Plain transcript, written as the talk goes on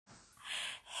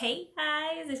Hey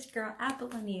guys, it's your girl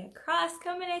Apollonia Cross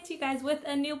coming at you guys with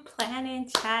a new plan and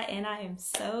chat, and I am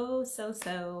so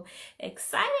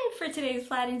excited for today's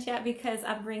plan and chat because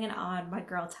I'm bringing on my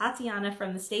girl Tatiana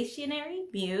from the Stationary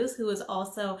Muse, who is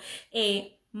also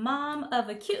a mom of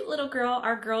a cute little girl.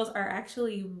 Our girls are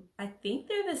actually, I think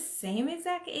they're the same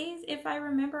exact age if I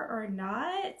remember, or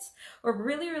not, or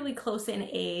really close in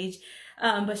age,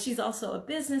 but she's also a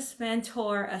business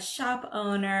mentor, a shop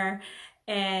owner,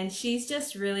 and she's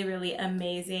just really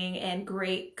amazing and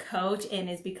great coach, and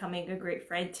is becoming a great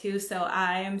friend too. So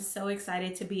I am so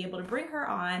excited to be able to bring her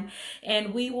on,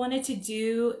 and we wanted to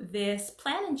do this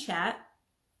plan and chat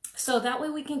so that way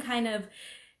we can kind of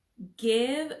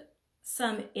give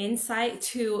some insight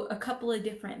to a couple of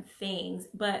different things.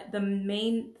 But the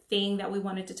main thing that we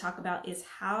wanted to talk about is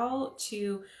how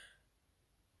to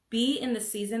be in the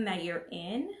season that you're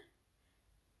in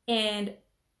and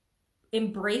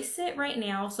embrace it right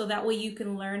now, so that way you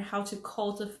can learn how to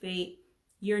cultivate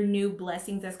your new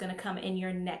blessings that's going to come in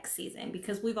your next season,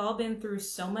 because we've all been through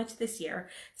so much this year.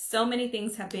 So many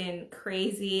things have been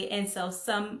crazy, and so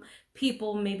some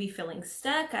people may be feeling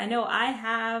stuck. I know I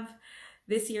have.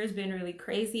 This year has been really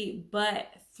crazy, but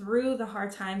through the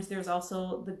hard times, there's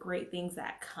also the great things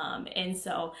that come. And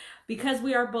so because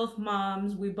we are both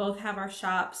moms, we both have our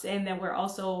shops, and then we're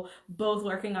also both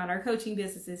working on our coaching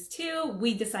businesses too,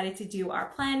 we decided to do our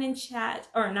plan and chat,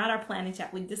 or not our plan and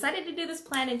chat. We decided to do this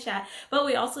plan and chat, but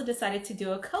we also decided to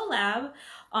do a collab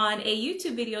on a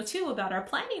YouTube video too about our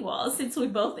planning walls, since we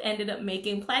both ended up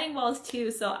making planning walls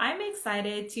too. So I'm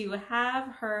excited to have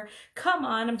her come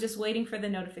on. I'm just waiting for the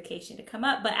notification to come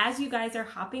up. But as you guys are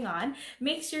hopping on,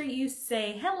 make sure you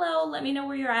say hello. Let me know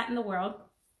where you're at in the world.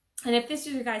 And if this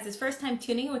is your guys' first time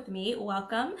tuning in with me,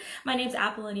 welcome. My name's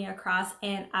Apollonia Cross,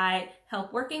 and I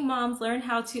help working moms learn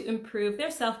how to improve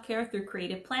their self-care through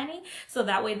creative planning, so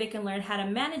that way they can learn how to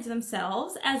manage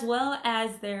themselves as well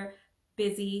as their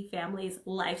busy family's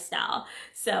lifestyle.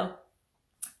 So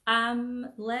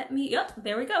there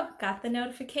we go, got the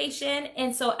notification.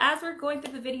 And so as we're going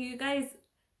through the video, you guys,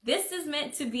 this is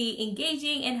meant to be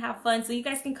engaging and have fun, so you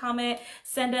guys can comment,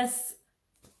 send us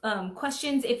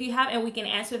questions if you have, and we can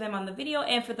answer them on the video.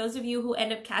 And for those of you who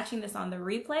end up catching this on the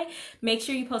replay, make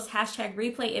sure you post hashtag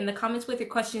replay in the comments with your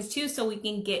questions too, so we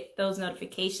can get those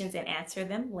notifications and answer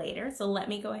them later. So let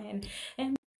me go ahead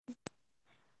and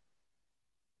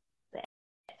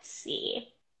see.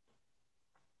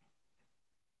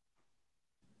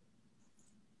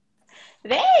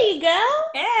 There you go.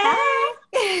 Hey. Hi.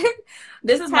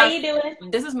 How you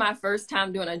doing? This is my first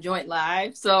time doing a joint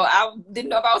live, so I didn't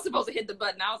know if I was supposed to hit the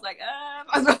button. I was like, I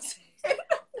was supposed to.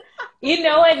 You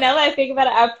know what? Now that I think about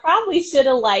it, I probably should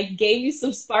have gave you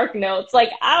some spark notes.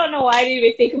 I don't know why I didn't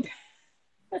even think about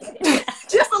it.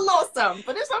 Just a little something,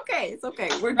 but it's okay. It's okay.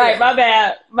 We're good. Right, my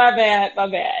bad.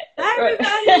 Hi,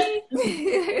 everybody.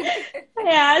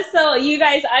 Yeah, so you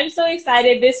guys, I'm so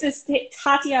excited. This is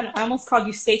Tatiana. I almost called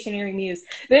you Stationary Muse.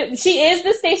 She is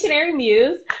the Stationary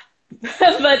Muse,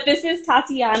 but this is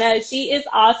Tatiana. She is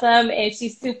awesome, and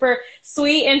she's super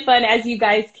sweet and fun, as you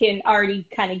guys can already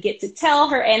kind of get to tell.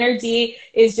 Her energy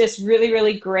is just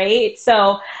really great.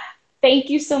 So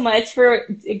thank you so much for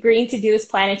agreeing to do this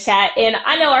plan and chat. And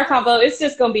I know our combo, it's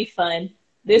just going to be fun.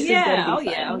 This is going to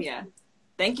be fun. Oh, yeah.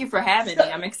 Thank you for having me.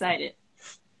 I'm excited.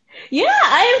 Yeah,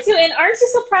 I am too. And aren't you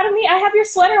so proud of me? I have your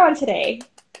sweater on today.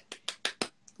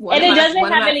 And it doesn't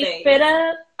have any fit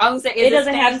up. I was going to say, it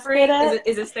doesn't have fit up.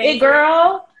 Is it stain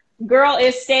free? Girl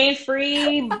is stain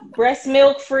free, breast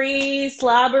milk free,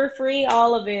 slobber free,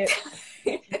 all of it.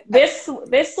 This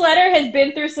sweater has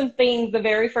been through some things the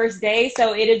very first day,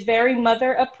 so it is very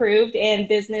mother approved and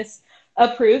business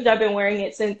approved. I've been wearing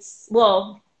it since,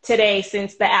 today,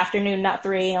 since the afternoon, not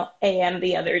 3 a.m.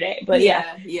 the other day. But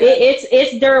yeah.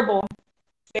 It's durable.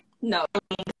 No.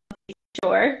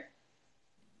 Sure.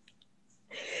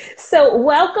 So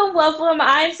welcome.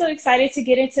 I'm so excited to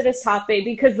get into this topic,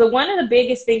 because one of the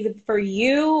biggest things for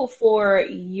you, for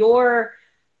your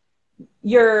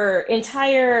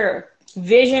entire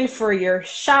vision for your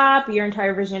shop, your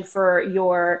entire vision for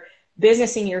your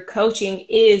business and your coaching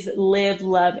is live,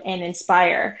 love, and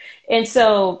inspire. And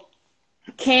so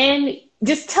can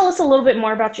just tell us a little bit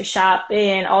more about your shop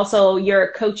and also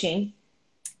your coaching?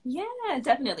 Yeah,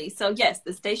 definitely. So yes,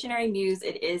 the Stationary Muse,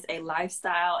 it is a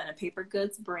lifestyle and a paper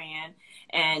goods brand.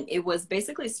 And it was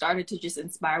basically started to just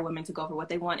inspire women to go for what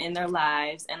they want in their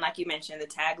lives. And like you mentioned, the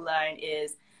tagline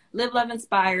is live, love,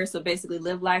 inspire. So basically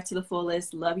live life to the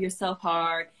fullest, love yourself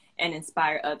hard, and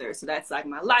inspire others. So that's like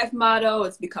my life motto.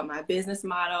 It's become my business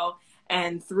motto.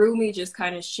 And through me just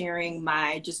kind of sharing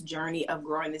my just journey of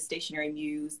growing the Stationary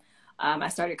Muse, I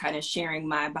started kind of sharing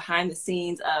my behind the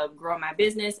scenes of growing my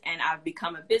business, and I've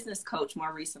become a business coach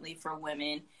more recently for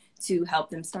women to help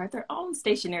them start their own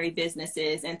stationery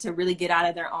businesses and to really get out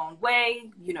of their own way,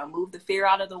 you know, move the fear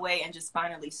out of the way and just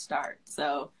finally start.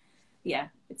 So yeah,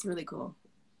 it's really cool.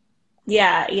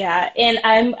 Yeah, yeah. And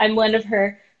I'm one of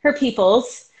her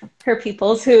peoples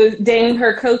who doing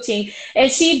her coaching.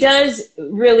 And she does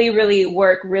really, really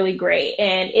work really great.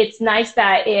 And it's nice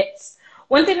that it's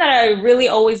one thing that I really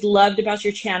always loved about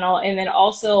your channel, and then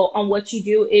also on what you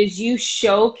do, is you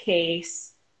showcase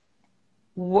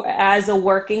as a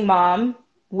working mom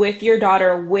with your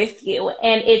daughter with you.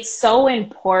 And it's so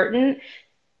important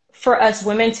for us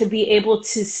women to be able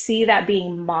to see that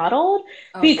being modeled,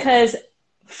 because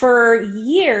for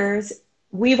years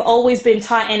we've always been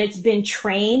taught, and it's been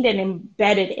trained and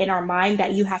embedded in our mind,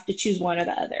 that you have to choose one or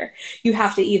the other. You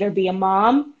have to either be a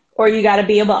mom or you got to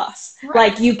be a boss.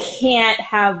 Right. Like, you can't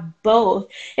have both.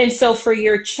 And so for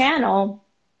your channel,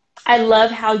 I love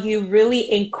how you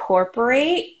really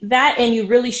incorporate that, and you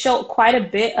really show quite a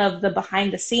bit of the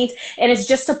behind the scenes, and it's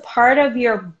just a part of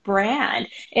your brand.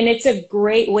 And it's a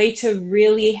great way to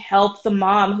really help the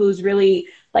mom who's really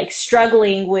like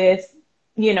struggling with,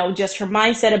 you know, just her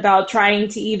mindset about trying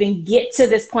to even get to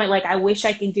this point. Like, I wish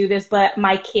I can do this, but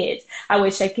my kids, I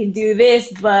wish I can do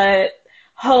this, but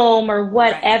home or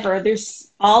whatever. Right.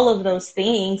 There's all of those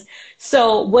things.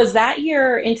 So was that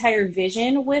your entire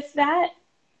vision with that?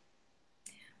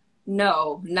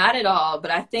 No, not at all.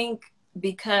 But I think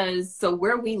because, so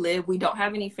where we live, we don't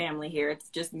have any family here. It's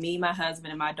just me, my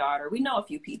husband, and my daughter. We know a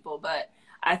few people, but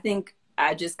I think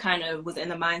I just kind of was in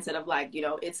the mindset of like, you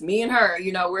know, it's me and her,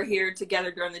 you know, we're here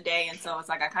together during the day. And so it's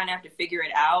like, I kind of have to figure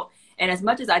it out. And as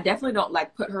much as I definitely don't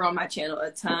like put her on my channel a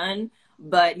ton,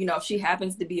 but, you know, if she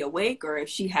happens to be awake or if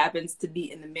she happens to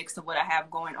be in the mix of what I have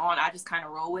going on, I just kind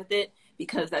of roll with it,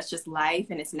 because that's just life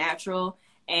and it's natural.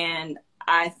 And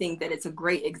I think that it's a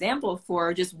great example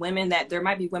for just women, that there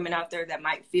might be women out there that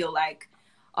might feel like,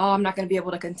 oh, I'm not going to be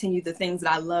able to continue the things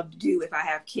that I love to do if I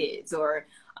have kids, or,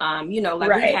 you know,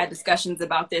 like we've had discussions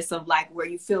about this of like where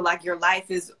you feel like your life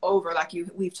is over, like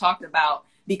we've talked about,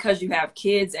 because you have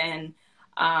kids. And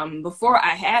before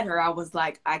I had her, I was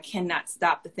like, I cannot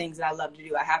stop the things that I love to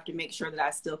do. I have to make sure that I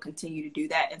still continue to do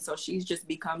that. And so she's just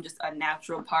become just a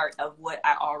natural part of what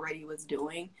I already was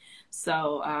doing.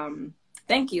 So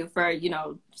thank you for, you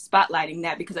know, spotlighting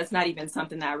that, because that's not even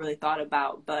something that I really thought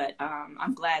about, but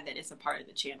I'm glad that it's a part of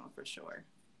the channel for sure.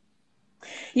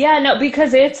 Yeah, no,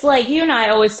 because it's like, you and I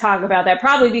always talk about that,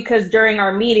 probably because during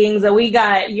our meetings we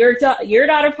got your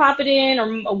daughter popping in,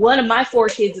 or one of my 4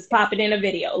 kids is popping in a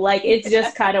video. Like, it's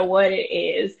just kind of what it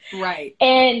is. Right.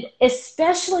 And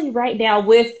especially right now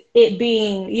with it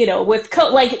being, you know, with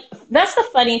like, that's the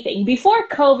funny thing. Before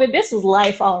COVID, this was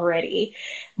life already.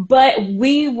 But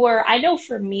I know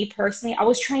for me personally, I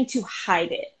was trying to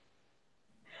hide it.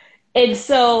 And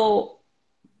so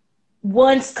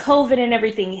once COVID and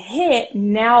everything hit,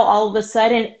 now all of a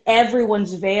sudden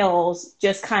everyone's veils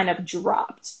just kind of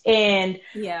dropped, and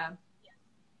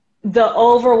the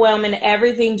overwhelm and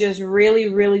everything just really,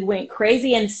 really went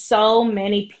crazy. And so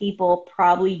many people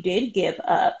probably did give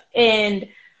up.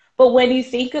 But when you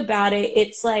think about it,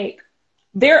 it's like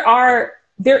there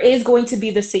is going to be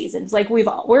the seasons. Like we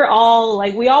all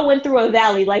went through a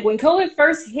valley. Like when COVID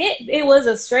first hit, it was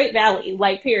a straight valley,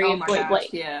 like period. Oh my gosh,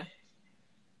 yeah.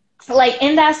 Like,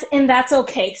 and that's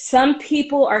okay. Some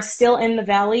people are still in the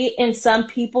valley, and some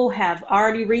people have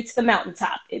already reached the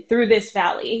mountaintop through this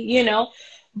valley, you know?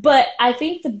 But I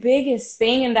think the biggest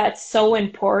thing, and that's so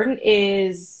important,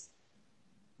 is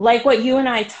like what you and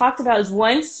I talked about, is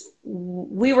once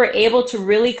we were able to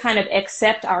really kind of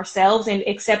accept ourselves and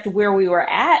accept where we were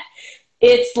at,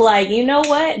 it's like, you know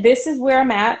what? This is where I'm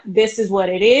at. This is what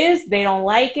it is. They don't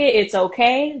like it. It's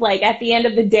okay. Like, at the end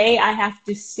of the day, I have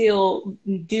to still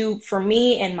do for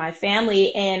me and my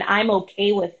family, and I'm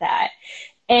okay with that.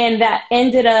 And that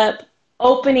ended up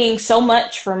opening so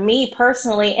much for me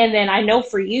personally. And then I know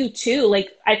for you too. Like,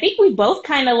 I think we both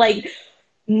kind of like,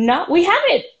 we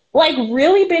haven't like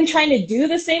really been trying to do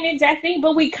the same exact thing,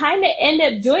 but we kind of end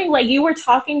up doing, like you were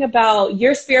talking about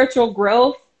your spiritual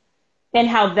growth and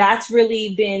how that's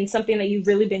really been something that you've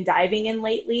really been diving in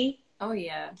lately. Oh,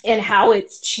 yeah. And how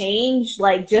it's changed,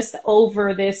 like, just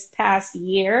over this past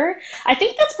year. I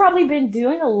think that's probably been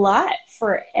doing a lot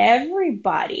for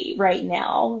everybody right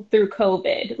now through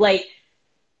COVID. Like,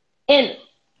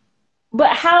 but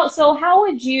how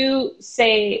would you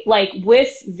say, like,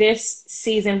 with this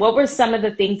season, what were some of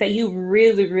the things that you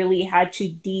really, really had to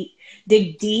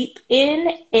dig deep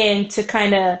in, and to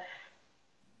kind of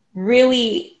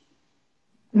really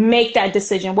make that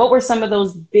decision? What were some of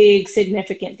those big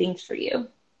significant things for you?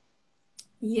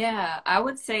 Yeah, I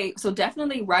would say so.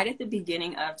 Definitely right at the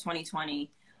beginning of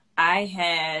 2020, I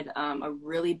had a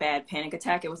really bad panic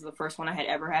attack. It was the first one I had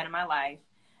ever had in my life.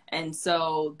 And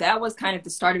so that was kind of the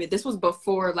start of it. This was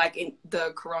before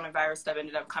the coronavirus stuff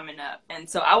ended up coming up. And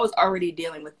so I was already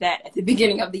dealing with that at the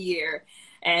beginning of the year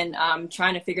and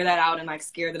trying to figure that out and like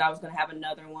scared that I was going to have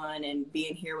another one and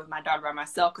being here with my daughter by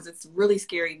myself because it's really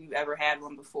scary if you've ever had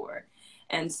one before.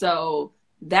 And so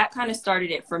that kind of started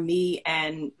it for me,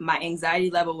 and my anxiety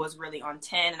level was really on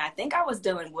 10. And I think I was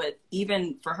dealing with,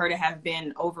 even for her to have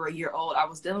been over a year old, I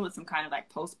was dealing with some kind of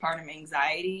like postpartum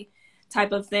anxiety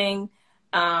type of thing.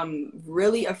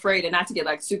 Really afraid, and not to get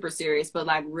like super serious, but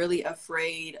like really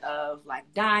afraid of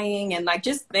like dying and like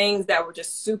just things that were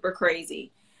just super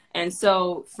crazy. And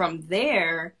so from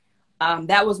there,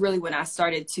 that was really when I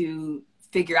started to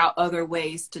figure out other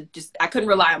ways to just, I couldn't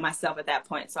rely on myself at that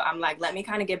point. So I'm like, let me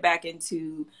kind of get back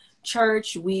into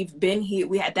church. We've been here.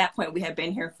 At that point, we had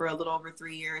been here for a little over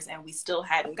 3 years, and we still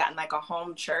hadn't gotten like a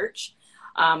home church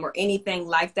or anything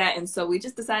like that. And so we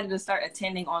just decided to start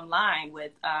attending online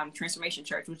with Transformation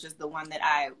Church, which is the one that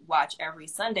I watch every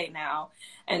Sunday now.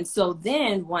 And so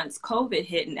then once COVID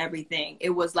hit and everything,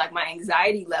 it was like my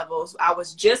anxiety levels, I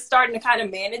was just starting to kind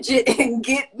of manage it and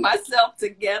get myself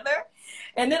together.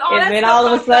 And then all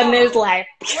of a sudden it's like,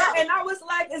 yeah, and I was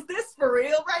like, is this for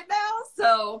real right now?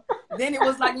 So then it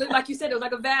was like you said, it was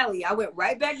like a valley. I went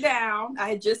right back down. I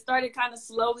had just started kind of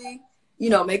slowly,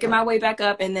 making my way back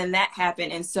up. And then that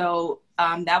happened. And so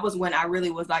that was when I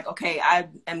really was like, okay, I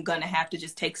am going to have to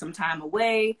just take some time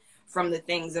away from the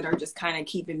things that are just kind of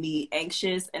keeping me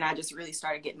anxious. And I just really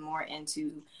started getting more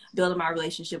into building my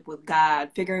relationship with God,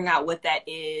 figuring out what that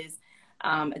is.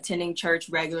 Attending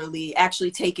church regularly, actually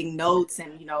taking notes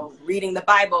and, reading the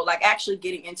Bible, like actually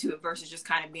getting into it versus just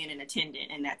kind of being an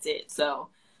attendant and that's it. So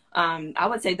I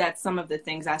would say that's some of the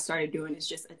things I started doing is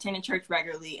just attending church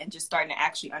regularly and just starting to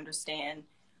actually understand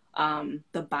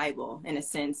the Bible in a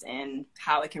sense and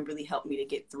how it can really help me to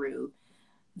get through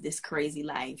this crazy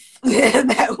life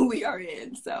that we are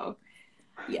in. So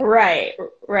yeah. Right.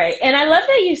 And I love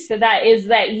that you said that, is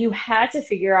that you had to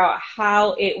figure out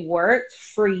how it worked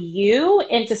for you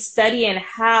and to study and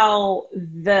how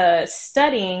the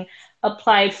studying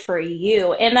applied for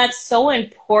you. And that's so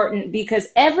important because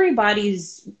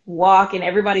everybody's walk and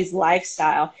everybody's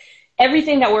lifestyle,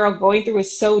 everything that we're all going through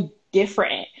is so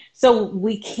different. So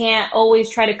we can't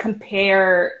always try to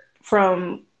compare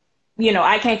from,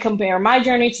 I can't compare my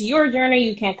journey to your journey.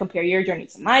 You can't compare your journey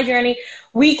to my journey.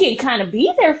 We can kind of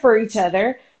be there for each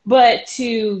other, but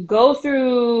to go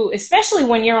through, especially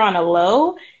when you're on a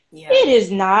low, it is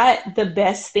not the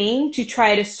best thing to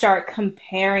try to start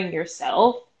comparing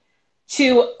yourself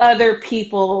to other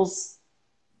people's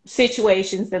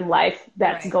situations in life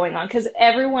that's going on, because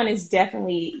everyone is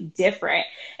definitely different.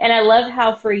 And I love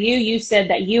how for you said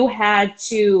that you had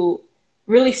to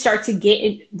really start to get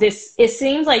in this, it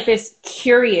seems like this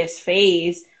curious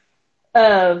phase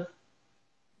of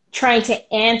trying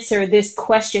to answer this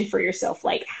question for yourself.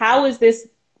 Like, how is this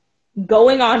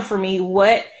going on for me?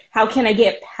 How can I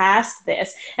get past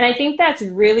this? And I think that's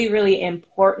really, really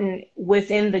important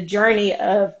within the journey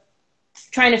of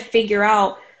trying to figure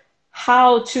out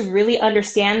how to really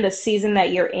understand the season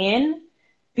that you're in,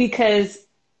 because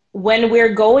when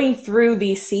we're going through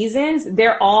these seasons,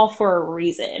 they're all for a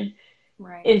reason.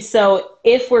 Right. And so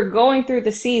if we're going through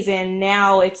the season,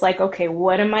 now it's like, okay,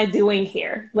 what am I doing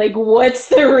here? Like, what's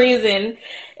the reason?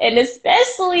 And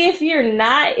especially if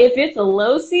it's a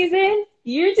low season,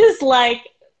 you're just like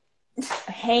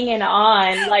hanging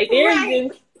on. Like you're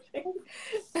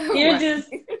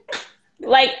just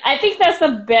like, I think that's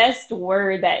the best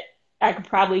word that I could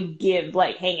probably give,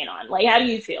 like hanging on. Like, how do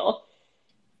you feel?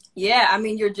 Yeah, I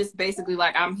mean, you're just basically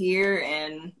like, I'm here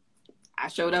and I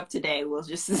showed up today. We'll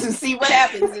just see what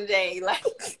happens today. Like,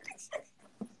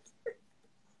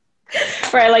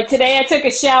 right. Like today I took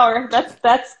a shower.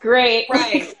 That's great.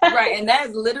 Right. And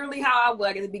that's literally how I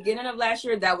was at the beginning of last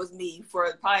year. That was me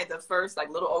for probably the first, like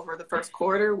little over the first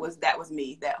quarter that was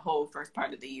me that whole first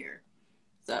part of the year.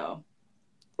 So.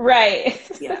 Right.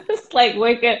 Yeah. It's like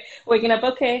waking up.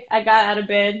 Okay. I got out of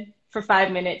bed for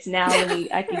 5 minutes. Now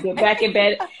I can get back in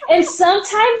bed. And sometimes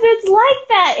it's like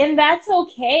that, and that's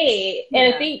okay. Yeah.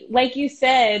 And I think, like you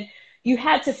said, you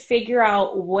had to figure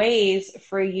out ways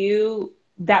for you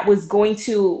that was going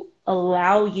to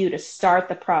allow you to start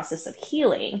the process of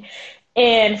healing.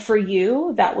 And for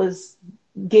you, that was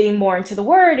getting more into the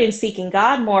word and seeking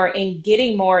God more and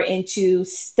getting more into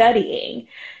studying.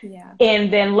 Yeah.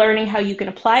 And then learning how you can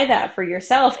apply that for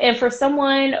yourself. And for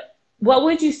someone what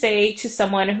would you say to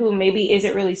someone who maybe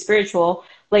isn't really spiritual?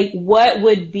 Like, what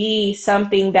would be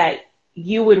something that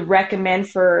you would recommend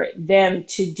for them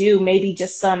to do? Maybe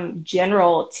just some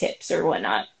general tips or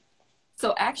whatnot.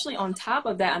 So actually, on top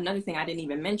of that, another thing I didn't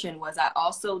even mention was I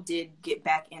also did get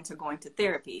back into going to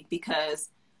therapy, because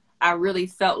I really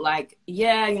felt like,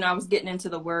 yeah, you know, I was getting into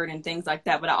the word and things like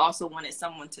that, but I also wanted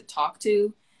someone to talk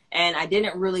to. And I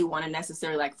didn't really want to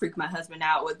necessarily like freak my husband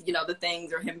out with, you know, the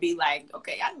things, or him be like,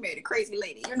 okay, I married a crazy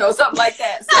lady, you know, something like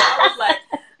that. So I was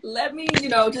like, let me, you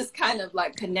know, just kind of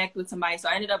like connect with somebody. So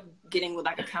I ended up getting with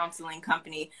like a counseling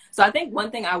company. So I think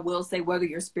one thing I will say, whether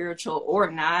you're spiritual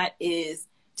or not, is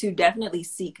to definitely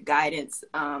seek guidance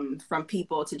from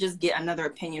people, to just get another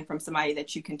opinion from somebody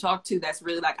that you can talk to that's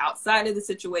really like outside of the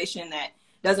situation, that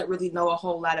doesn't really know a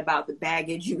whole lot about the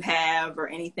baggage you have or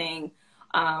anything.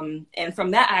 And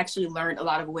from that, I actually learned a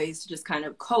lot of ways to just kind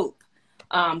of cope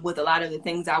with a lot of the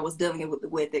things I was dealing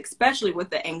with, especially with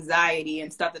the anxiety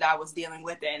and stuff that I was dealing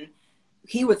with. And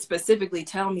he would specifically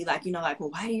tell me, like, you know, like,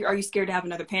 well, are you scared to have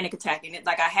another panic attack? And it,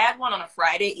 like, I had one on a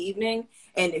Friday evening,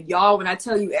 and y'all, when I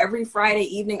tell you, every Friday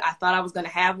evening, I thought I was going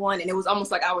to have one, and it was almost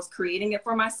like I was creating it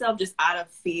for myself just out of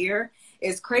fear.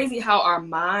 It's crazy how our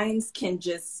minds can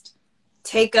just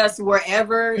take us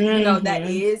wherever, you know, that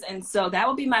is. And so that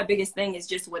would be my biggest thing, is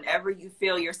just whenever you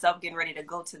feel yourself getting ready to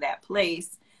go to that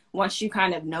place, once you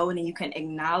kind of know it and you can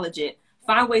acknowledge it,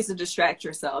 find ways to distract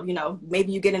yourself. You know,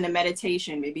 maybe you get into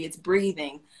meditation, maybe it's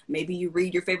breathing, maybe you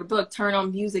read your favorite book, turn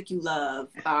on music you love,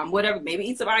 whatever, maybe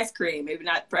eat some ice cream, maybe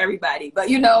not for everybody, but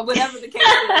you know, whatever the case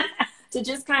is, to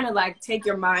just kind of like take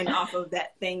your mind off of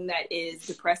that thing that is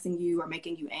depressing you or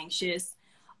making you anxious.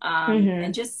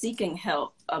 And just seeking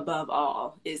help above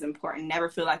all is important. Never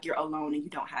feel like you're alone and you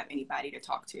don't have anybody to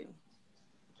talk to.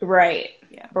 Right.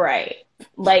 Yeah. Right.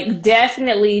 Like,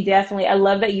 definitely, definitely. I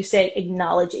love that you said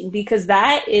acknowledging, because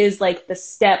that is like the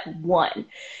step one.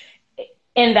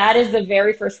 And that is the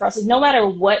very first process, no matter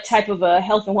what type of a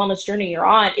health and wellness journey you're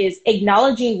on, is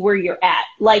acknowledging where you're at.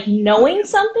 Like, knowing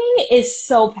something is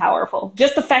so powerful.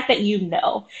 Just the fact that you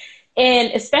know.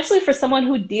 And especially for someone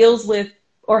who deals with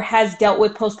or has dealt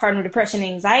with postpartum depression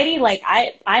and anxiety, like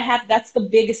I have, that's the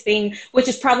biggest thing, which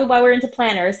is probably why we're into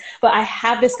planners. But I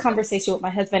have this conversation with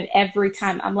my husband every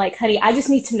time. I'm like, honey, I just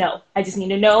need to know. I just need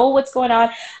to know what's going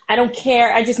on. I don't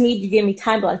care. I just need you to give me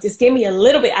time block. Just give me a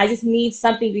little bit. I just need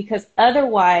something, because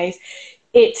otherwise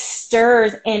it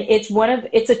stirs, and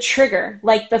it's a trigger,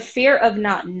 like the fear of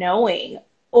not knowing.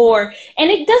 And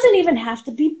it doesn't even have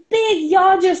to be big,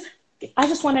 y'all. I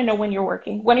just want to know when you're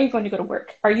working. When are you going to go to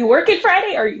work? Are you working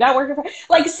Friday? Or are you not working Friday?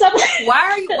 Like, something. Why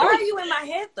are you in my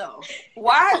head though?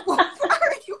 Why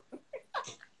are you?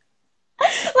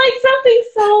 Like,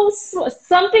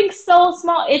 something so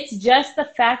small. It's just the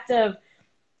fact of,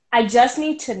 I just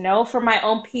need to know for my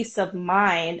own peace of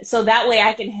mind, so that way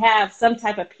I can have some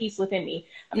type of peace within me.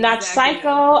 I'm not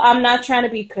psycho. I'm not trying to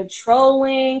be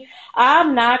controlling.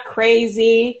 I'm not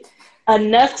crazy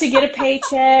enough to get a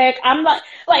paycheck. I'm not,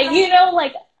 like, you know,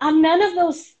 like, I'm none of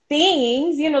those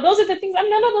things. You know, those are the things. I'm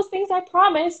none of those things, I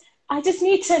promise. I just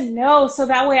need to know, so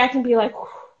that way I can be like, whew,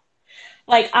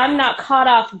 like, I'm not caught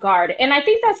off guard. And I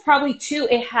think that's probably too,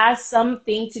 it has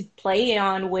something to play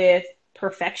on with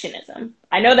perfectionism.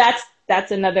 I know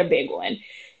that's another big one,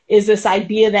 is this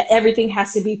idea that everything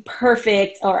has to be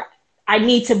perfect, or I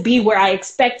need to be where I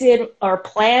expected or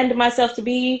planned myself to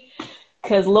be.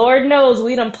 Because Lord knows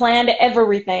we done planned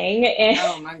everything. And,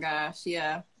 oh my gosh,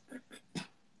 yeah.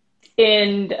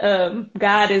 And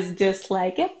God is just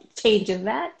like, yep, changing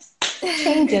that.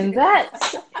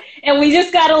 And we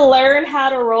just got to learn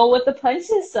how to roll with the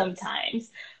punches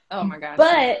sometimes. Oh my gosh.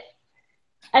 But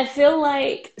I feel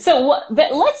like,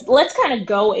 but let's kind of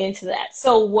go into that.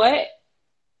 So what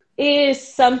is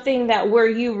something that where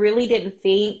you really didn't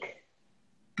think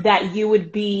that you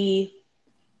would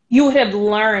have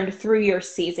learned through your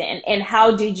season, and how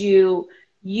did you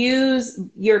use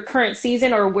your current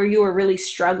season, or where you were really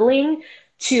struggling,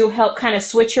 to help kind of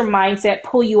switch your mindset,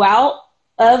 pull you out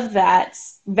of that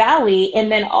valley, and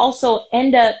then also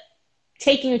end up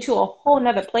taking you to a whole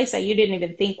nother place that you didn't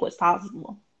even think was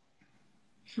possible?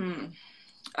 Well,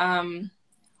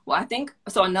 I think,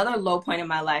 so another low point in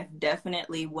my life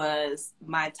definitely was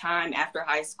my time after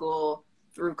high school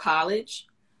through college,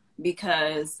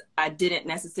 because I didn't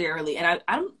necessarily, and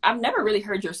I've never really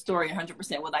heard your story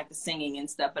 100% with like the singing and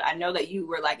stuff, but I know that you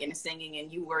were like into singing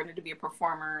and you wanted to be a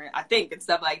performer, I think, and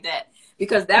stuff like that,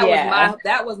 because that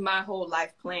was my whole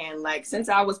life plan. Like, since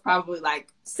I was probably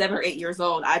like 7 or 8 years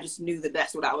old, I just knew that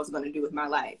that's what I was going to do with my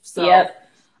life. So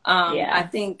I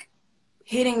think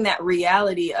hitting that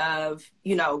reality of,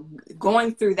 you know,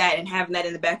 going through that and having that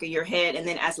in the back of your head. And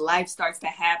then as life starts to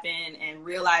happen and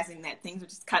realizing that things are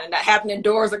just kind of not happening,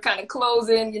 doors are kind of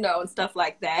closing, you know, and stuff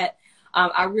like that.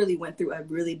 I really went through a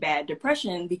really bad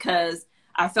depression because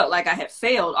I felt like I had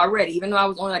failed already. Even though I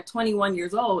was only like 21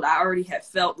 years old, I already had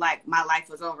felt like my life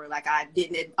was over. Like I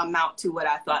didn't amount to what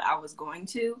I thought I was going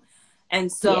to. And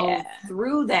so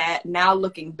through that, now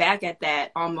looking back at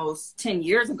that almost 10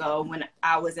 years ago when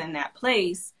I was in that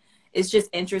place, it's just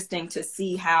interesting to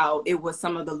see how it was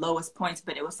some of the lowest points,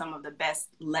 but it was some of the best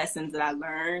lessons that I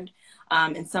learned.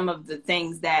 And some of the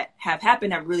things that have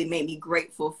happened have really made me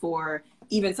grateful for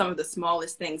even some of the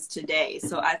smallest things today.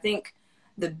 So I think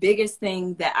the biggest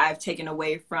thing that I've taken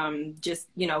away from just,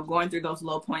 you know, going through those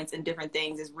low points and different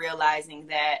things is realizing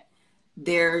that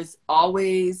there's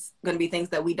always going to be things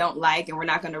that we don't like and we're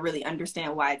not going to really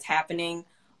understand why it's happening.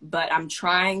 But I'm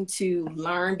trying to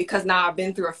learn because now I've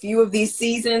been through a few of these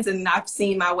seasons and I've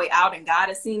seen my way out and God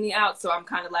has seen me out. So I'm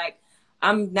kind of like,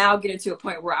 I'm now getting to a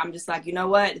point where I'm just like, you know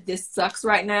what, this sucks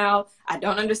right now. I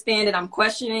don't understand it. I'm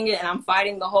questioning it and I'm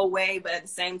fighting the whole way. But at the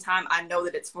same time, I know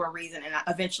that it's for a reason and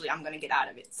eventually I'm going to get out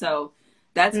of it. So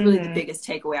that's really the biggest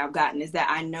takeaway I've gotten is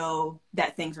that I know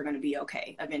that things are going to be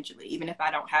okay eventually, even if I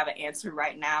don't have an answer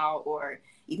right now or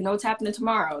even though it's happening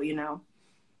tomorrow, you know.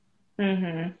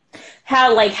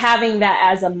 How like having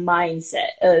that as a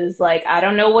mindset is like, I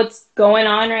don't know what's going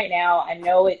on right now. I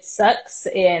know it sucks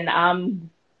and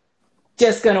I'm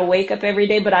just going to wake up every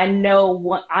day, but I know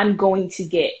what I'm going to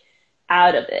get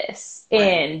out of this. Right.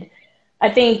 And I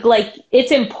think like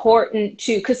it's important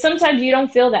to, because sometimes you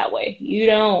don't feel that way. You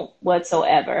don't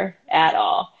whatsoever at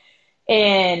all.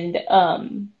 And,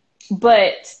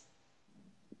 but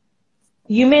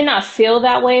you may not feel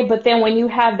that way, but then when you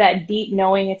have that deep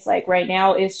knowing, it's like right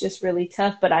now it's just really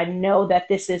tough, but I know that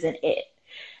this isn't it.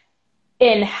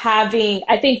 And having,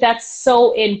 I think that's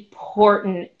so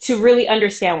important to really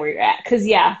understand where you're at. Cause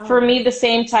for me, the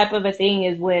same type of a thing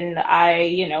is when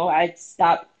I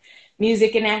stopped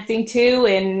music and acting too.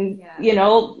 And,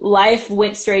 life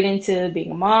went straight into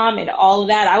being a mom and all of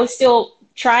that. I was still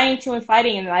trying to and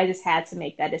fighting. And I just had to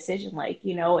make that decision. Like,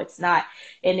 it's not,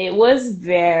 and it was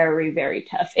very, very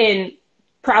tough. And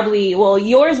probably, well,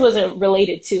 yours wasn't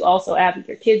related to also having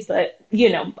your kids, but,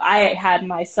 I had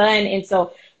my son. And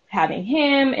so having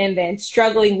him and then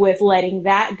struggling with letting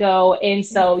that go. And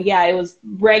so, it was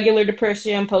regular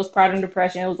depression, postpartum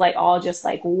depression. It was like all just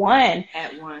like one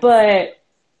at once. But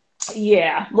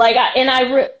like,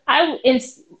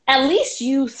 at least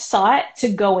you sought to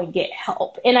go and get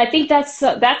help. And I think that's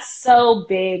so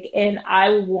big. And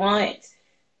I'm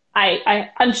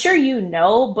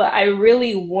sure but I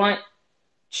really want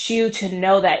you to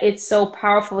know that it's so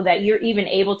powerful that you're even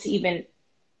able to even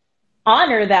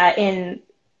honor that and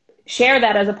share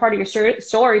that as a part of your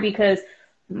story, because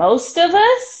most of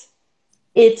us,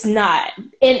 it's not. And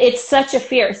it's such a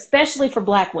fear, especially for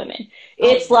Black women.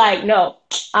 It's like, nope,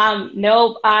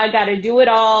 I got to do it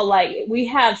all. Like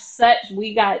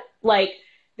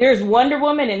there's Wonder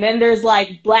Woman and then there's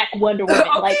like Black Wonder Woman.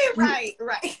 Right.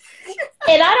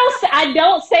 And I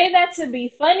don't say that to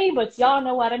be funny, but y'all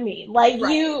know what I mean. Like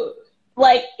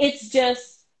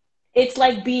it's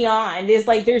like beyond. It's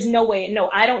like, there's no way. No,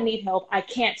 I don't need help. I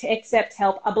can't accept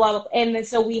help, blah, blah, blah. And then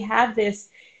so we have this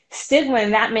stigma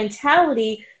and that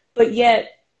mentality, but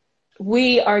yet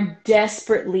we are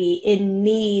desperately in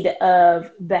need of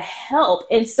the help.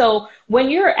 And so when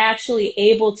you're actually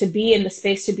able to be in the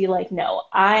space to be like, no,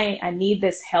 I need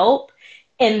this help,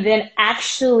 and then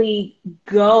actually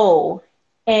go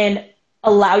and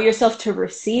allow yourself to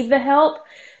receive the help,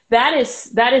 that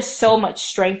is so much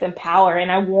strength and power. And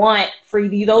I want for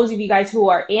those of you guys who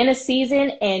are in a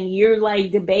season and you're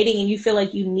like debating and you feel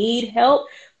like you need help,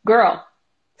 girl,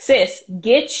 sis,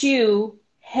 get you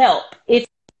help. It's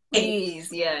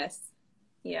please, yes.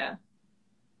 Yeah.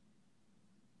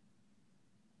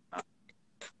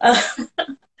 But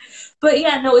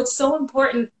no, it's so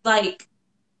important, like,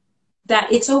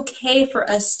 that it's okay for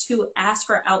us to ask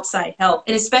for outside help,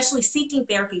 and especially seeking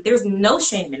therapy. There's no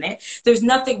shame in it. There's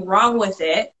nothing wrong with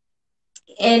it.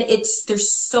 And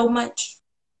there's so much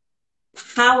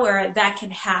power that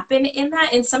can happen in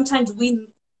that. And sometimes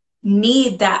we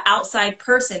need that outside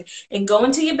person, and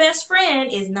going to your best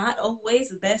friend is not always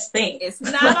the best thing. It's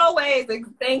not always.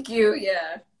 Thank you.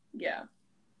 Yeah.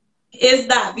 It's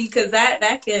not, because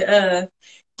that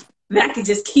could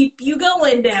just keep you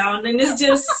going down, and it's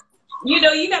just you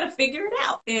got to figure it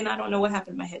out. And I don't know what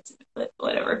happened in my head today, but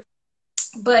whatever.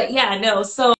 But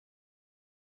so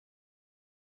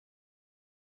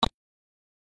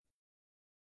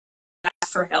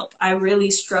for help. I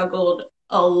really struggled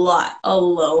a lot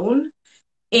alone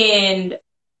And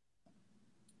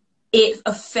it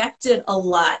affected a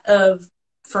lot of,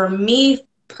 for me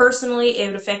personally,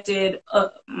 it affected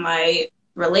my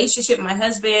relationship, my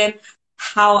husband,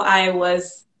 how I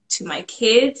was to my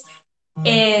kids.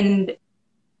 And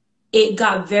it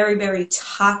got very, very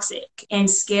toxic and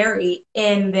scary.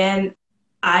 And then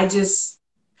I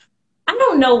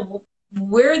don't know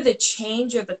where the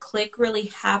change or the click really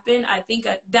happened. I think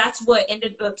that's what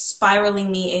ended up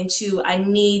spiraling me into I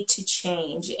need to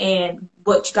change, and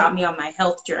what got me on my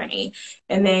health journey.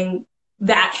 And then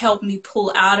that helped me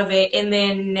pull out of it. And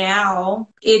then now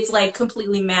it's like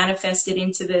completely manifested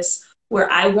into this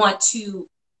where I want to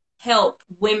help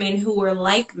women who are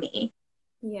like me.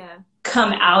 Yeah.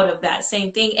 Come out of that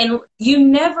same thing. And you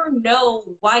never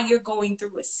know why you're going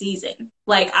through a season.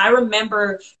 Like, I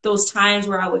remember those times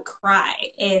where I would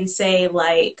cry and say,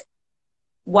 like,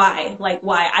 why? Like,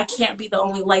 why? I can't be the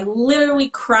only, like, literally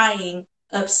crying,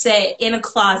 upset in a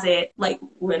closet, like,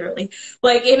 literally,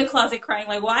 like, in a closet crying,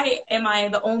 like, why am I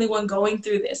the only one going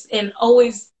through this? And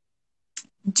always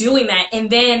doing that. And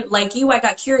then, like you, I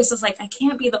got curious. I was like, I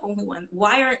can't be the only one.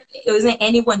 Isn't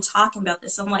anyone talking about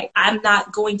this? I'm like, I'm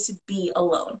not going to be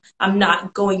alone. I'm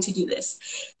not going to do this.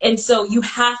 And so you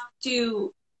have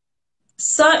to,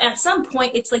 at some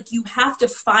point, it's like you have to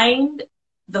find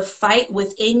the fight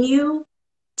within you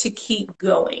to keep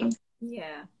going.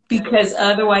 Yeah. Because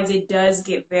otherwise it does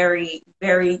get very,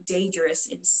 very dangerous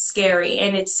and scary.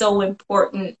 And it's so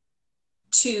important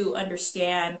to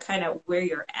understand kind of where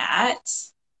you're at.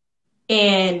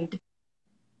 And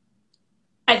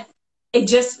it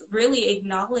just really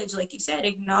acknowledge, like you said,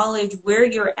 acknowledge where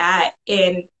you're at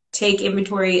and take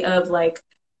inventory of, like,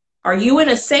 are you in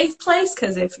a safe place?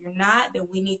 Because if you're not, then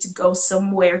we need to go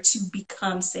somewhere to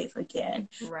become safe again.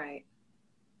 Right.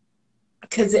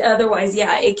 Because otherwise,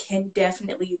 yeah, it can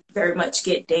definitely very much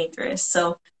get dangerous.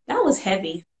 So that was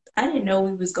heavy. I didn't know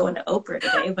we was going to Oprah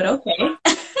today, but okay.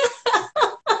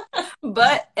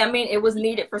 But I mean, it was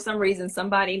needed for some reason.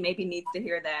 Somebody maybe needs to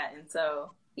hear that. And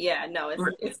so, yeah, no,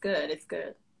 it's good. It's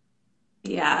good.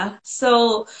 Yeah.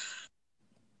 So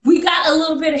we got a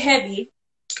little bit heavy.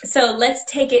 So let's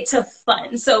take it to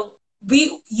fun. So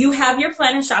you have your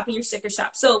planner shop and your sticker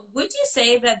shop. So would you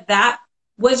say that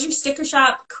was your sticker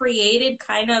shop created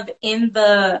kind of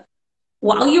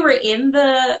while you were in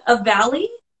a valley,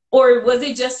 or was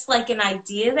it just like an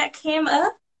idea that came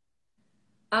up?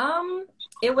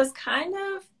 It was kind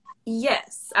of,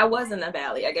 yes, I was in a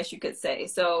valley, I guess you could say.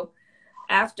 So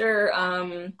after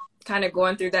kind of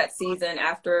going through that season,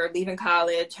 after leaving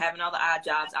college, having all the odd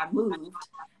jobs, I moved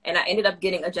and I ended up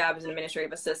getting a job as an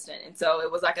administrative assistant. And so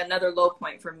it was like another low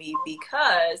point for me,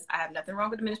 because I have nothing wrong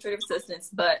with administrative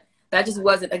assistants, but that just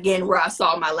wasn't, again, where I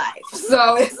saw my life.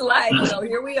 So it's like,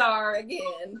 here we are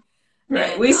again.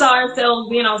 Right. We saw ourselves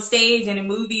being on stage and in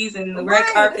movies and the red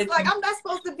carpet. It's like, I'm not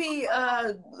supposed to be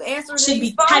answering. Should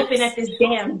be typing at this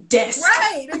damn desk.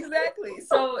 Right, exactly.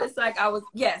 So it's like I was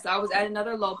at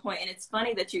another low point. And it's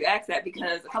funny that you asked that,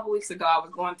 because a couple weeks ago I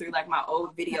was going through like my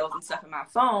old videos and stuff in my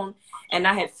phone, and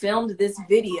I had filmed this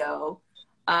video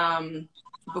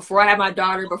before I had my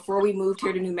daughter, before we moved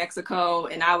here to New Mexico,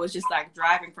 and I was just like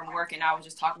driving from work, and I was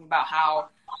just talking about how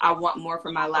I want more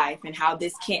for my life and how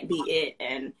this can't be it,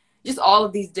 and just all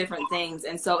of these different things.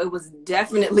 And so it was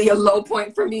definitely a low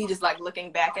point for me, just like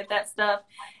looking back at that stuff.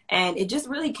 And it just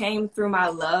really came through my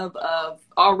love of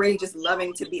already just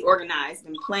loving to be organized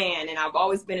and plan. And I've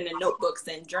always been into notebooks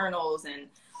and journals,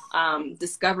 and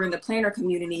discovering the planner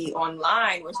community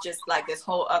online was just like this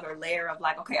whole other layer of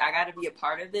like, okay, I got to be a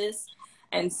part of this.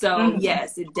 And so,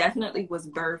 yes, it definitely was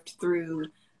birthed through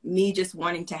me just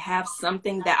wanting to have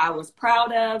something that I was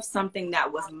proud of, something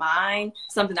that was mine,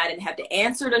 something I didn't have to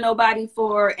answer to nobody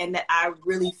for, and that I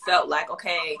really felt like,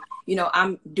 okay,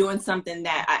 I'm doing something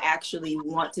that I actually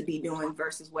want to be doing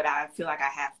versus what I feel like I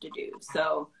have to do.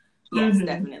 So, yes,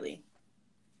 definitely.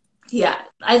 Yeah,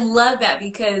 I love that,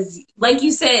 because like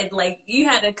you said, like you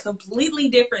had a completely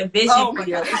different vision for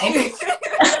your life.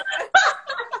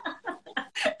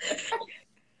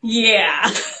 Yeah.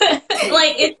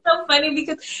 Like, it's so funny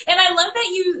because, and I love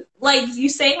that you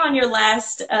sang on your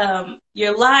last,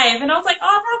 your live, and I was like,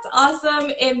 oh, that's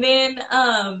awesome. And then,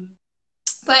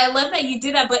 but I love that you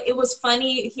did that, but it was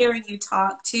funny hearing you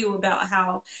talk too about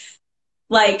how,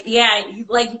 like, yeah,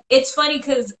 like, it's funny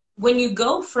because when you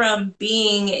go from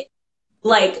being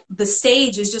like, the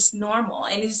stage is just normal,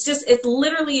 and it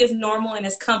literally as normal and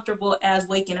as comfortable as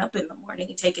waking up in the morning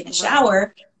and taking a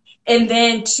shower. And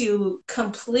then to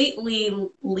completely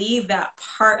leave that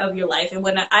part of your life. And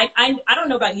when I don't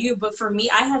know about you, but for me,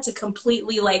 I had to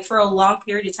completely, like, for a long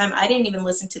period of time, I didn't even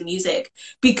listen to music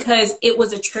because it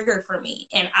was a trigger for me.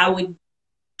 And I would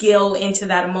go into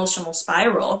that emotional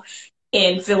spiral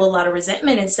and feel a lot of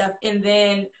resentment and stuff. And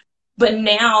then, but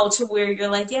now to where you're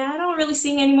like, yeah, I don't really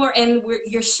sing anymore. And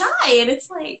you're shy. And it's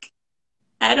like,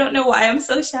 I don't know why I'm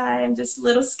so shy. I'm just a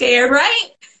little scared, right?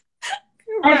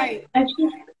 Right.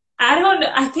 I don't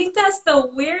know. I think that's the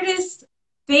weirdest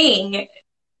thing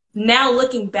now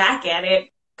looking back at it.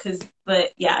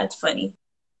 But yeah, it's funny.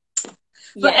 Yeah,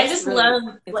 but I just really, love,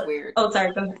 it's like, weird. Oh,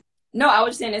 sorry, go ahead. No, I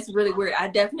was saying it's really weird. I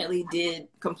definitely did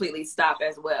completely stop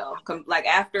as well. Like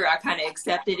after I kind of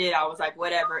accepted it, I was like,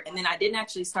 whatever. And then I didn't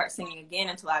actually start singing again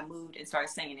until I moved and started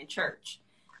singing in church.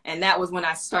 And that was when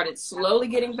I started slowly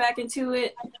getting back into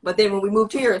it. But then when we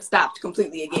moved here, it stopped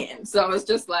completely again. So it's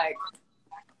just like,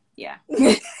 yeah,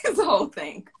 it's the whole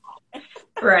thing.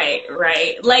 Right.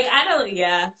 Like, I don't,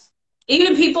 yeah.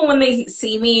 Even people, when they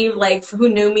see me, like, who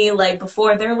knew me, like,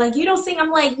 before, they're like, you don't sing?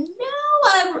 I'm like, no,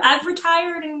 I've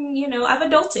retired and, I've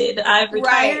adulted. I've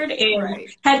retired and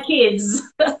had kids.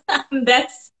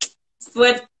 That's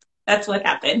what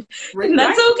happened. And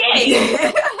that's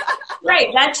okay.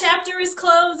 Right. That chapter is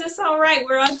closed. It's all right.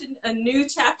 We're on to a new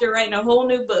chapter, writing a whole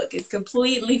new book. It's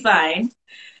completely fine.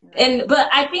 But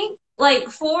I think, like,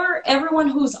 for everyone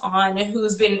who's on and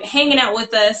who's been hanging out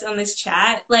with us on this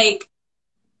chat, like,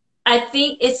 I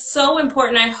think it's so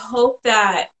important. I hope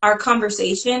that our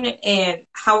conversation and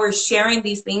how we're sharing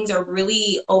these things are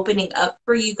really opening up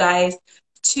for you guys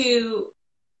to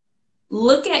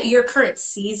look at your current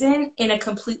season in a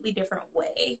completely different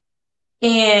way.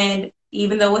 And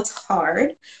even though it's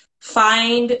hard,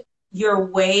 find your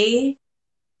way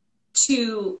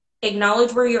to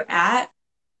acknowledge where you're at,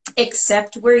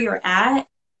 accept where you're at,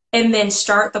 and then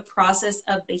start the process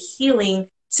of the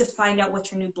healing to find out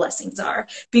what your new blessings are.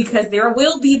 Because there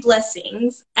will be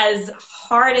blessings, as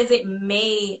hard as it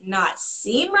may not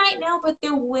seem right now, but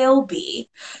there will be.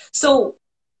 So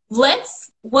what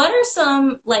are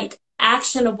some, like,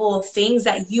 actionable things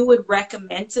that you would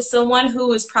recommend to someone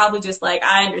who is probably just like,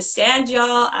 I understand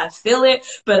y'all, I feel it,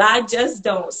 but I just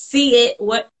don't see it?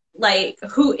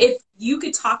 If you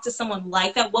could talk to someone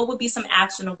like that, what would be some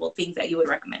actionable things that you would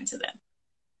recommend to them?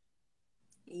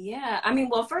 Yeah, I mean,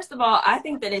 well, first of all, I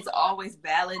think that it's always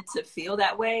valid to feel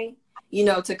that way,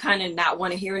 to kind of not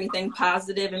want to hear anything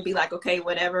positive and be like, okay,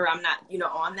 whatever, I'm not,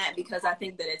 on that, because I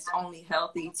think that it's only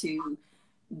healthy to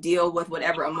deal with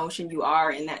whatever emotion you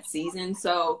are in that season.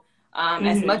 So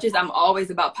as much as I'm always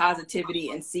about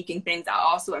positivity and seeking things, I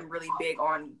also am really big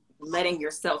on letting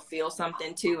yourself feel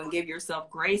something too, and give yourself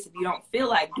grace if you don't feel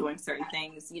like doing certain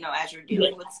things, as you're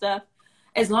dealing with stuff,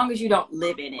 as long as you don't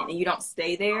live in it and you don't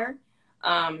stay there.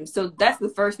 So that's the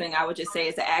first thing I would just say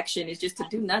is the action is just to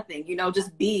do nothing,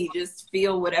 just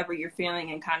feel whatever you're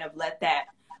feeling and kind of let that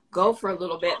go for a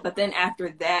little bit. But then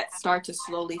after that, start to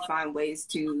slowly find ways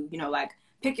to, like,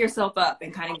 pick yourself up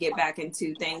and kind of get back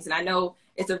into things. And I know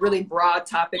it's a really broad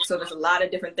topic, so there's a lot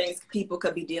of different things people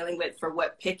could be dealing with for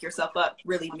what pick yourself up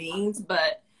really means.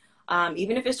 But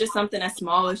even if it's just something as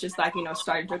small as just like,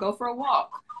 starting to go for a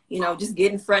walk, just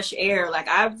getting fresh air. Like,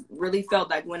 I've really felt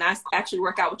like when I actually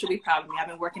work out, which you'll be proud of me, I've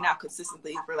been working out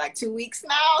consistently for like 2 weeks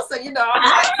now. So, I'm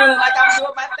like feeling like I'm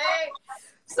doing my thing.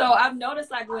 So I've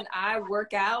noticed, like, when I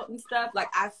work out and stuff, like,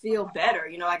 I feel better,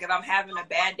 like if I'm having a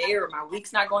bad day or my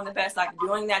week's not going the best, like,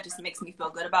 doing that just makes me feel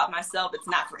good about myself. It's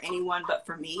not for anyone but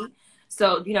for me.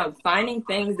 So, finding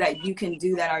things that you can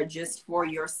do that are just for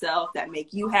yourself, that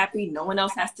make you happy. No one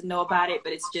else has to know about it,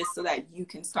 but it's just so that you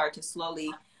can start to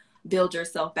slowly build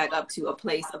yourself back up to a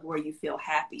place of where you feel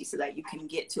happy, so that you can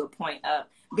get to a point of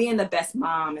being the best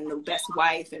mom and the best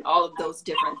wife and all of those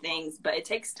different things. But it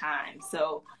takes time.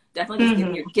 So definitely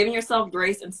just giving yourself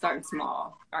grace and starting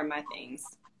small are my things,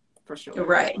 for sure.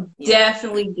 Right. Yeah.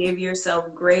 Definitely give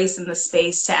yourself grace and the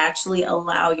space to actually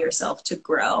allow yourself to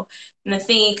grow. And I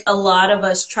think a lot of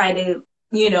us try to,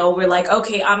 we're like,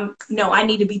 okay, I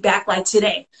need to be back like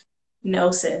today.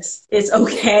 No, sis, it's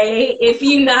okay if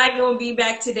you're not going to be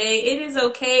back today. It is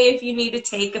okay if you need to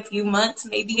take a few months,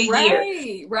 maybe a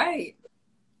year. Right.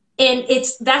 And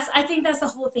I think that's the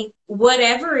whole thing.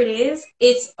 Whatever it is,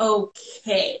 it's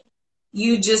okay.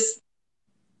 You just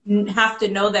have to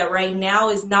know that right now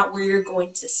is not where you're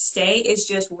going to stay. It's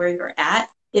just where you're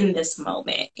at in this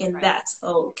moment. And that's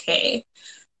okay.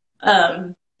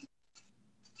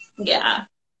 Yeah.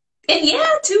 And yeah,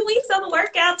 2 weeks on the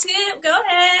workout tip. Go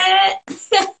ahead.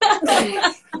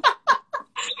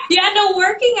 Yeah, no,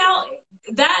 working out,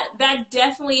 that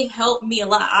definitely helped me a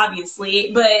lot,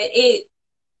 obviously. But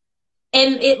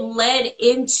And it led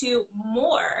into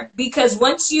more, because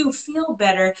once you feel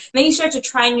better, then you start to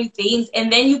try new things, and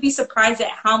then you'd be surprised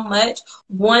at how much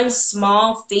one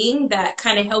small thing that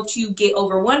kind of helped you get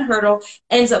over one hurdle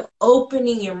ends up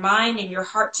opening your mind and your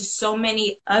heart to so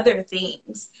many other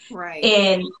things. Right.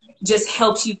 And just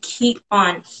helps you keep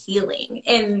on healing.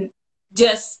 And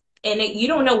you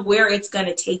don't know where it's going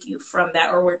to take you from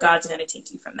that, or where God's going to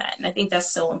take you from that. And I think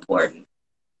that's so important.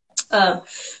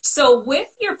 So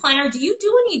with your planner, do you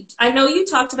do any, I know you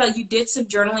talked about you did some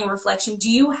journaling reflection. Do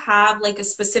you have like a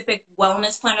specific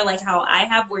wellness planner like how I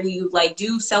have, where you like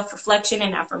do self-reflection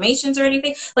and affirmations or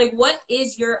anything? Like, what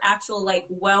is your actual like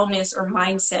wellness or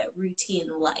mindset routine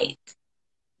like?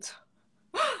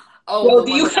 Oh, Well,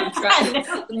 the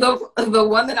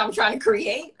one that I'm trying to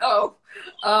create? Oh,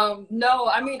 no,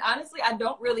 I mean, honestly, I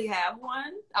don't really have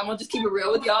one. I'm gonna just keep it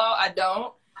real with y'all. I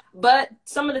don't. But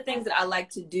some of the things that I like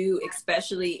to do,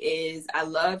 especially, is I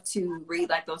love to read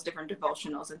like those different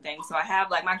devotionals and things. So I have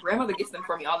like, my grandmother gets them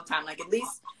for me all the time. Like, at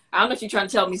least, I don't know if she's trying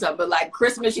to tell me something, but like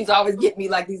Christmas, she's always getting me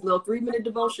like these little 3-minute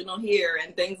devotional here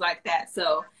and things like that.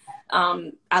 So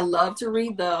I love to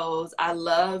read those. I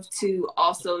love to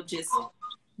also just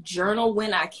journal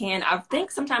when I can. I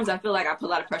think sometimes I feel like I put a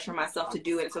lot of pressure on myself to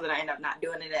do it, so that I end up not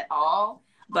doing it at all.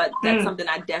 But that's something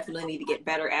I definitely need to get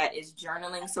better at, is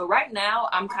journaling. So right now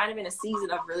I'm kind of in a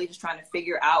season of really just trying to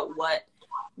figure out what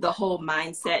the whole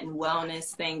mindset and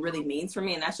wellness thing really means for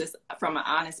me. And that's just from an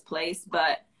honest place.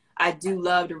 But I do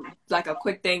love to, like a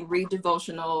quick thing, read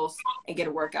devotionals and get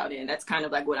a workout in. That's kind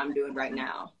of like what I'm doing right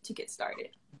now to get started.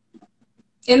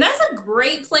 And that's a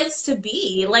great place to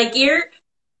be. Like,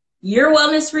 your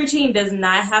wellness routine does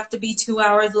not have to be 2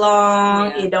 hours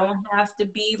long. Yeah. It don't have to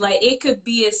be like, it could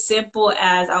be as simple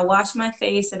as I washed my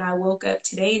face and I woke up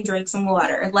today and drank some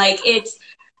water. Like, it's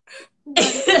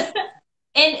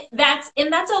and that's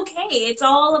okay. It's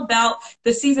all about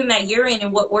the season that you're in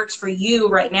and what works for you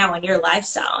right now in your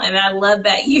lifestyle. And I love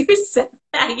that you said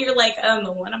that. You're like,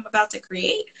 the one I'm about to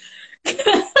create. Yeah,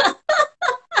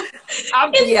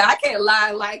 I can't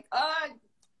lie. Like, I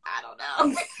don't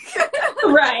know.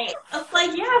 Right. It's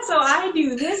like, yeah, so I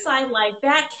do this, I like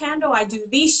that candle, I do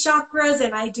these chakras,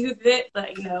 and I do this.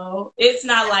 Like, no, it's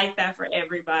not like that for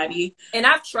everybody. And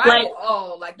I've tried it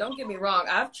all. Like, don't get me wrong,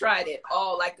 I've tried it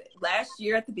all. Like, last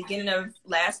year, at the beginning of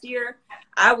last year,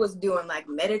 I was doing like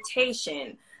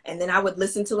meditation, and then I would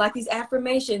listen to like these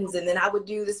affirmations, and then I would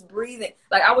do this breathing.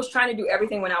 Like, I was trying to do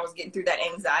everything when I was getting through that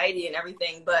anxiety and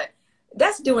everything, but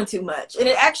that's doing too much. And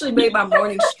it actually made my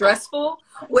morning stressful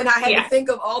when I had to think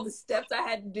of all the steps I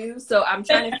had to do. So I'm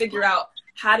trying to figure out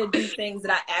how to do things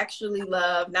that I actually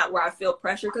love, not where I feel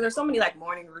pressure. Because there's so many like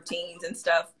morning routines and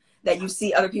stuff that you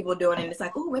see other people doing, and it's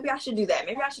like, oh, maybe I should do that.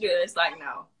 Maybe I should do it. And it's like,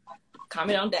 no, calm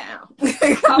it on down.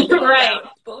 Right.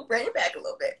 Pull it back a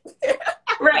little bit.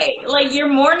 Right. Like, your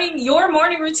morning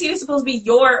routine is supposed to be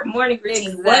your morning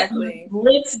routine. Exactly.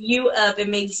 What lifts you up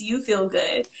and makes you feel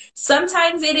good.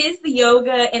 Sometimes it is the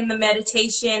yoga and the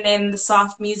meditation and the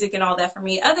soft music and all that for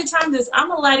me. Other times it's, I'm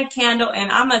gonna light a candle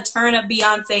and I'm gonna turn up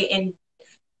Beyonce and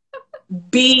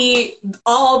be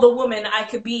all the woman I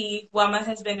could be while my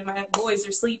husband and my boys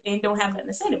are sleeping and don't have nothing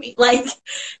to say to me. Like,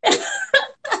 and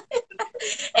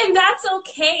that's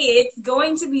okay. It's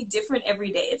going to be different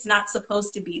every day. It's not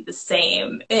supposed to be the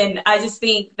same. And I just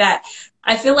think that,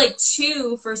 I feel like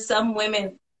too, for some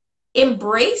women,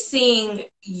 embracing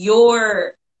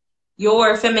your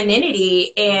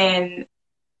femininity and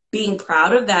being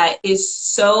proud of that is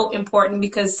so important,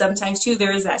 because sometimes too,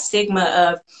 there is that stigma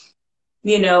of,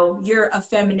 you know, you're a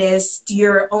feminist,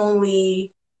 you're a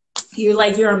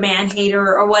man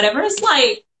hater or whatever. It's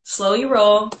like, slow your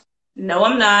roll. No,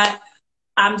 I'm not.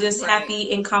 I'm just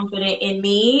happy and confident in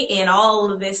me and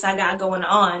all of this I got going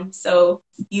on. So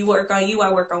you work on you,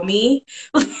 I work on me.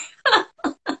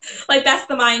 Like, that's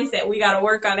the mindset we got to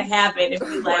work on having. And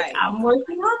be like, I'm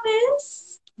working on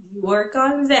this, you work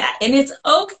on that. And it's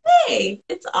okay.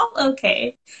 It's all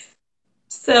okay.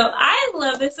 So I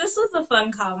love this. This was a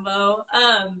fun combo.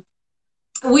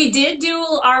 We did do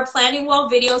our planning wall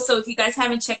video. So if you guys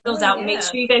haven't checked those out, make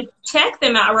sure you guys check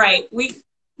them out. Right. We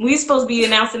supposed to be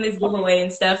announcing this giveaway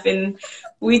and stuff, and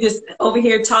we just over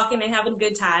here talking and having a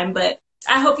good time. But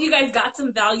I hope you guys got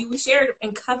some value. We shared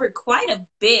and covered quite a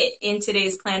bit in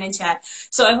today's plan and chat.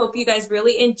 So I hope you guys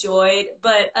really enjoyed.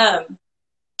 But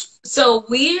so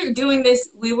we're doing this.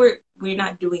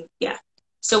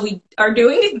 So we are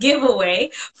doing a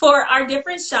giveaway for our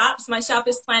different shops. My shop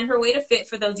is Plan Her Way to Fit,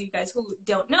 for those of you guys who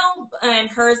don't know. And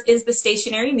hers is the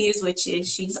Stationary Muse, which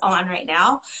is, she's on right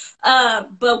now.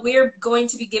 But we're going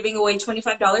to be giving away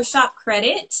 $25 shop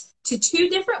credit to 2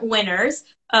 different winners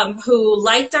who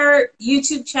liked our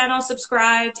YouTube channel,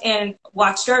 subscribed, and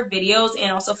watched our videos,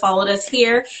 and also followed us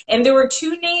here. And there were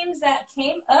 2 names that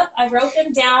came up. I wrote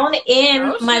them down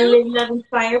in my Live, Love,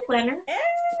 Inspire planner.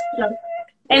 So,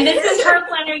 and this is her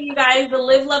planner, you guys. The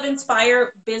Live, Love,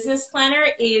 Inspire business planner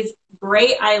is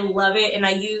great. I love it, and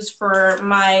I use for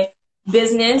my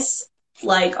business.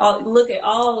 Like, look at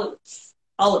all of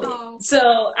it.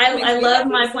 So I love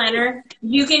my planner.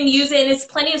 You can use it, and it's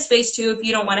plenty of space too if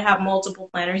you don't want to have multiple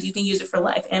planners. You can use it for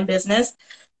life and business.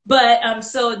 But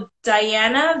so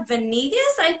Diana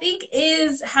Venegas, I think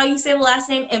is how you say the last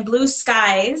name, and Blue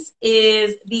Skies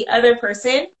is the other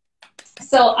person.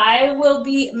 So I will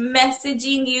be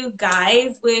messaging you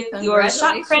guys with your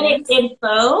shop credit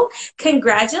info.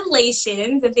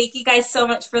 Congratulations, and thank you guys so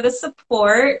much for the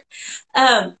support.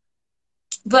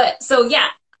 But so yeah,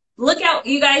 look out,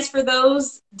 you guys, for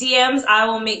those DMs. I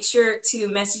will make sure to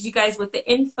message you guys with the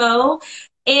info.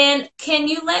 And can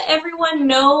you let everyone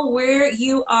know where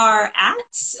you are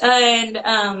at?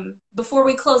 And before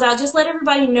we close out, just let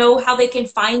everybody know how they can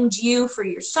find you for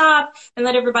your shop, and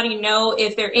let everybody know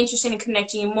if they're interested in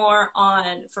connecting you more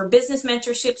for business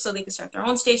mentorship so they can start their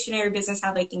own stationery business,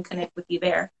 how they can connect with you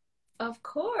there. Of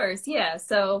course, yeah.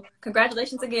 So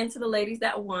congratulations again to the ladies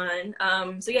that won.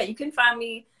 So yeah, you can find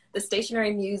me, the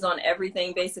Stationery Muse, on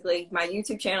everything. Basically, my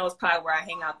YouTube channel is probably where I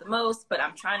hang out the most, but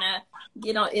I'm trying to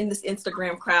get in this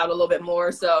Instagram crowd a little bit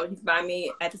more. So you can find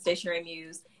me at the Stationery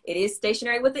Muse. It is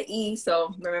stationery with the E,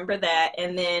 so remember that.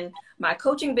 And then my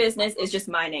coaching business is just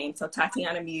my name, so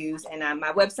Tatiana Muse, and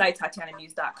my website,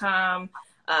 tatianamuse.com.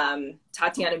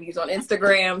 Tatiana Muse on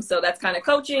Instagram, so that's kind of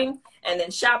coaching. And then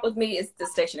shop with me is the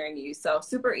Stationery Muse, so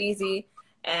super easy.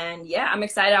 And yeah, I'm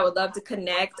excited. I would love to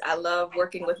connect. I love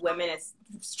working with women. It's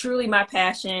truly my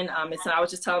passion. I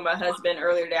was just telling my husband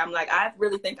earlier today, I'm like, I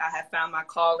really think I have found my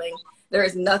calling. There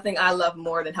is nothing I love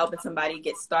more than helping somebody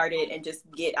get started and just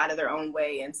get out of their own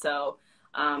way. And so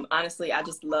honestly, I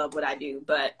just love what I do.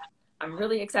 But I'm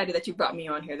really excited that you brought me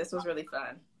on here. This was really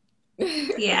fun.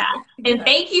 Yeah. And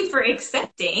thank you for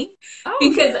accepting,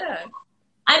 because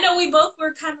I know we both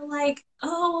were kind of like,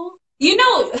 oh, you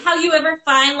know how you ever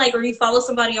find, like, or you follow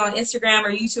somebody on Instagram or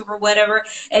YouTube or whatever,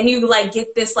 and you like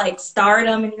get this like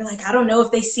stardom, and you're like, I don't know if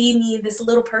they see me, this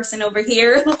little person over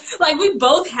here. Like, we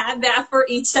both had that for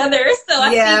each other. So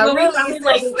I think when we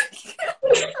like,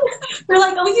 we're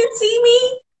like, oh, you see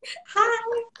me?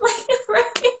 Hi. Like,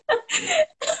 right?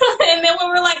 And then when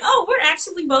we're like, oh, we're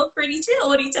actually both pretty chill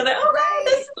with each other. Oh, right.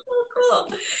 This is so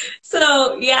cool.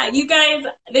 So yeah, you guys,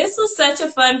 this was such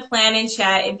a fun plan and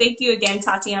chat. And thank you again,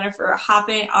 Tatiana, for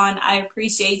hopping on. I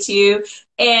appreciate you.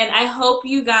 And I hope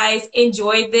you guys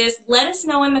enjoyed this. Let us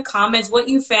know in the comments what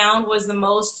you found was the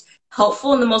most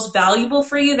helpful and the most valuable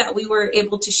for you that we were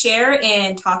able to share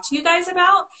and talk to you guys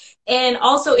about. And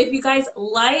also, if you guys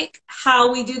like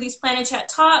how we do these plan and chat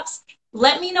talks,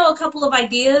 let me know a couple of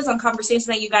ideas on conversations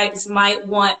that you guys might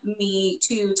want me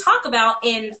to talk about,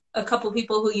 and a couple of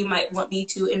people who you might want me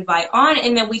to invite on.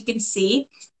 And then we can see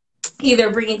either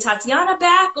bringing Tatiana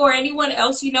back or anyone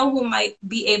else you know who might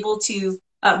be able to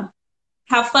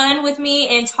have fun with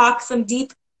me and talk some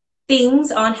deep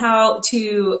things on how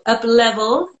to up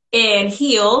level and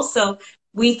heal. So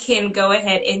we can go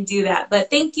ahead and do that. But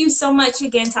thank you so much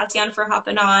again, Tatiana, for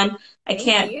hopping on. I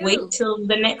can't wait till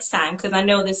the next time, because I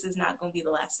know this is not going to be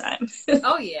the last time.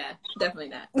 Oh, yeah. Definitely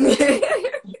not.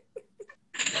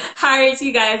 All right,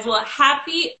 you guys. Well,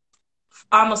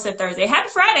 almost said Thursday. Happy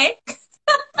Friday.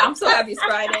 I'm so happy it's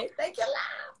Friday. Thank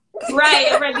you. Right.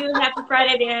 Everybody do a happy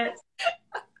Friday dance.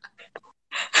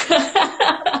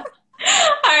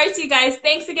 All right, you guys.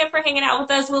 Thanks again for hanging out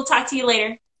with us. We'll talk to you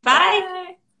later. Bye.